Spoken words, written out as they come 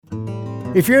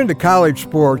If you're into college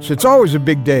sports, it's always a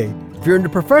big day. If you're into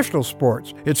professional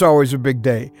sports, it's always a big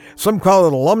day. Some call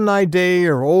it Alumni Day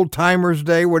or Old Timers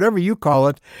Day, whatever you call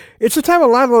it. It's the time a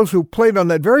lot of those who played on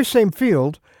that very same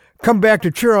field come back to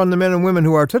cheer on the men and women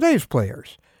who are today's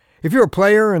players. If you're a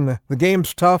player and the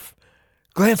game's tough,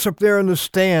 glance up there in the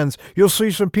stands. You'll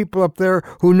see some people up there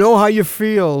who know how you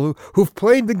feel, who've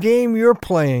played the game you're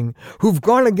playing, who've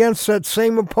gone against that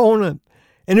same opponent,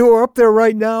 and who are up there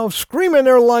right now screaming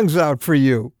their lungs out for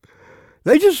you.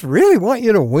 They just really want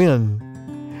you to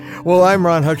win. Well, I'm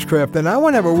Ron Hutchcraft, and I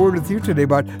want to have a word with you today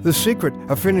about the secret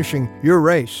of finishing your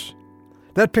race.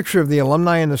 That picture of the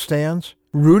alumni in the stands,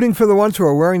 rooting for the ones who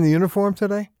are wearing the uniform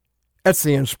today, that's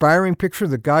the inspiring picture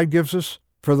that God gives us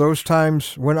for those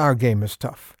times when our game is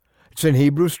tough. It's in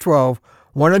Hebrews 12,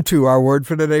 1 and 2, our word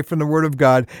for today from the Word of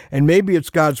God, and maybe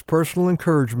it's God's personal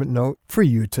encouragement note for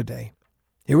you today.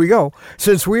 Here we go.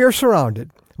 Since we are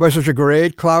surrounded by such a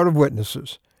great cloud of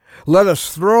witnesses, let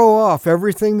us throw off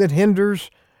everything that hinders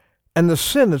and the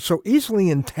sin that so easily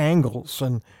entangles,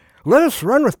 and let us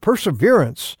run with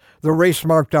perseverance the race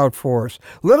marked out for us.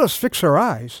 Let us fix our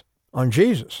eyes on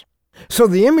Jesus. So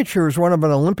the image here is one of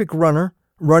an Olympic runner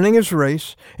running his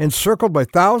race, encircled by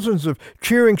thousands of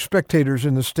cheering spectators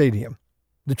in the stadium.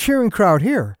 The cheering crowd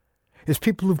here is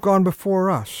people who've gone before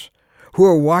us, who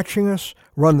are watching us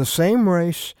run the same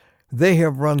race they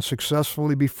have run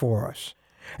successfully before us.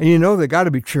 And you know they got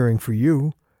to be cheering for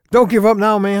you. Don't give up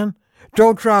now, man.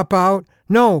 Don't drop out.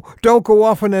 No, don't go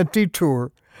off on that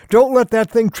detour. Don't let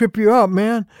that thing trip you up,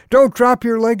 man. Don't drop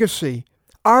your legacy,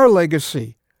 our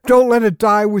legacy. Don't let it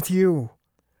die with you.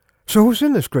 So who's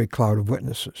in this great cloud of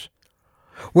witnesses?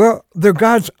 Well, they're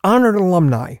God's honored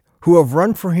alumni who have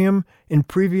run for him in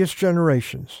previous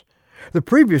generations. The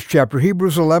previous chapter,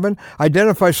 Hebrews 11,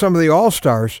 identifies some of the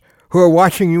all-stars who are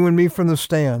watching you and me from the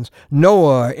stands.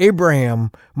 Noah, Abraham,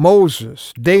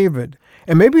 Moses, David.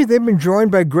 And maybe they've been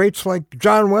joined by greats like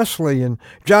John Wesley and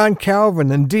John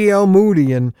Calvin and D.L.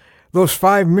 Moody and those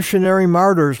 5 missionary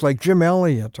martyrs like Jim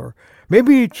Elliot. Or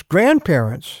maybe it's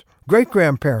grandparents,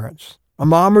 great-grandparents, a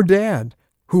mom or dad,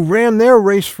 who ran their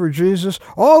race for Jesus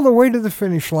all the way to the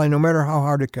finish line, no matter how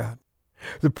hard it got.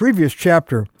 The previous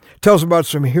chapter tells about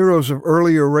some heroes of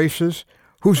earlier races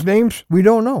whose names we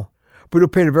don't know, but who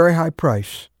paid a very high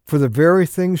price for the very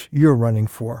things you're running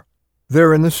for.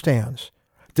 They're in the stands.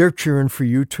 They're cheering for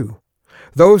you too.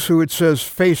 Those who, it says,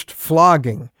 faced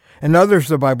flogging, and others,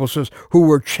 the Bible says, who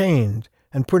were chained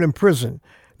and put in prison.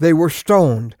 They were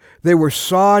stoned. They were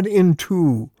sawed in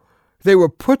two. They were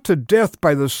put to death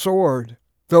by the sword.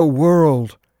 The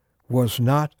world was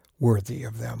not worthy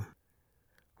of them.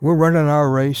 We're running our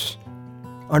race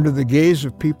under the gaze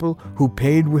of people who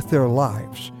paid with their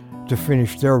lives to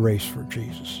finish their race for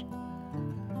Jesus.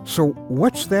 So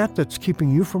what's that's keeping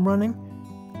you from running?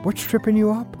 What's tripping you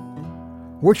up?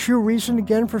 What's your reason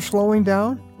again for slowing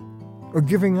down or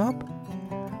giving up?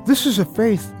 This is a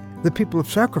faith that people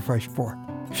have sacrificed for,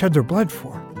 shed their blood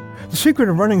for. The secret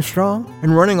of running strong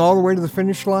and running all the way to the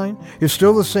finish line is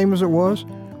still the same as it was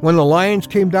when the Lions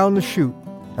came down the chute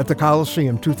at the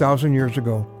Coliseum 2,000 years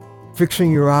ago.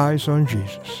 Fixing your eyes on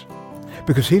Jesus.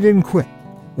 Because he didn't quit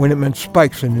when it meant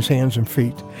spikes in his hands and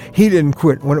feet. He didn't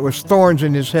quit when it was thorns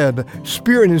in his head, a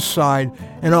spear in his side,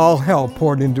 and all hell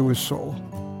poured into his soul.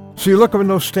 So you look up in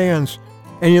those stands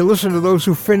and you listen to those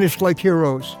who finished like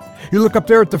heroes. You look up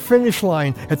there at the finish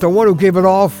line at the one who gave it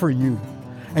all for you.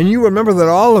 And you remember that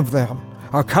all of them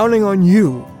are counting on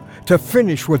you to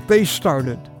finish what they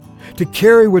started, to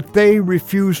carry what they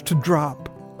refused to drop.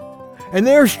 And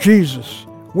there's Jesus,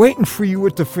 waiting for you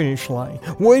at the finish line,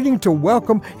 waiting to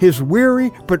welcome his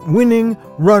weary but winning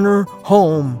runner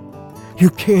home. You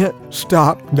can't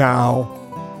stop now.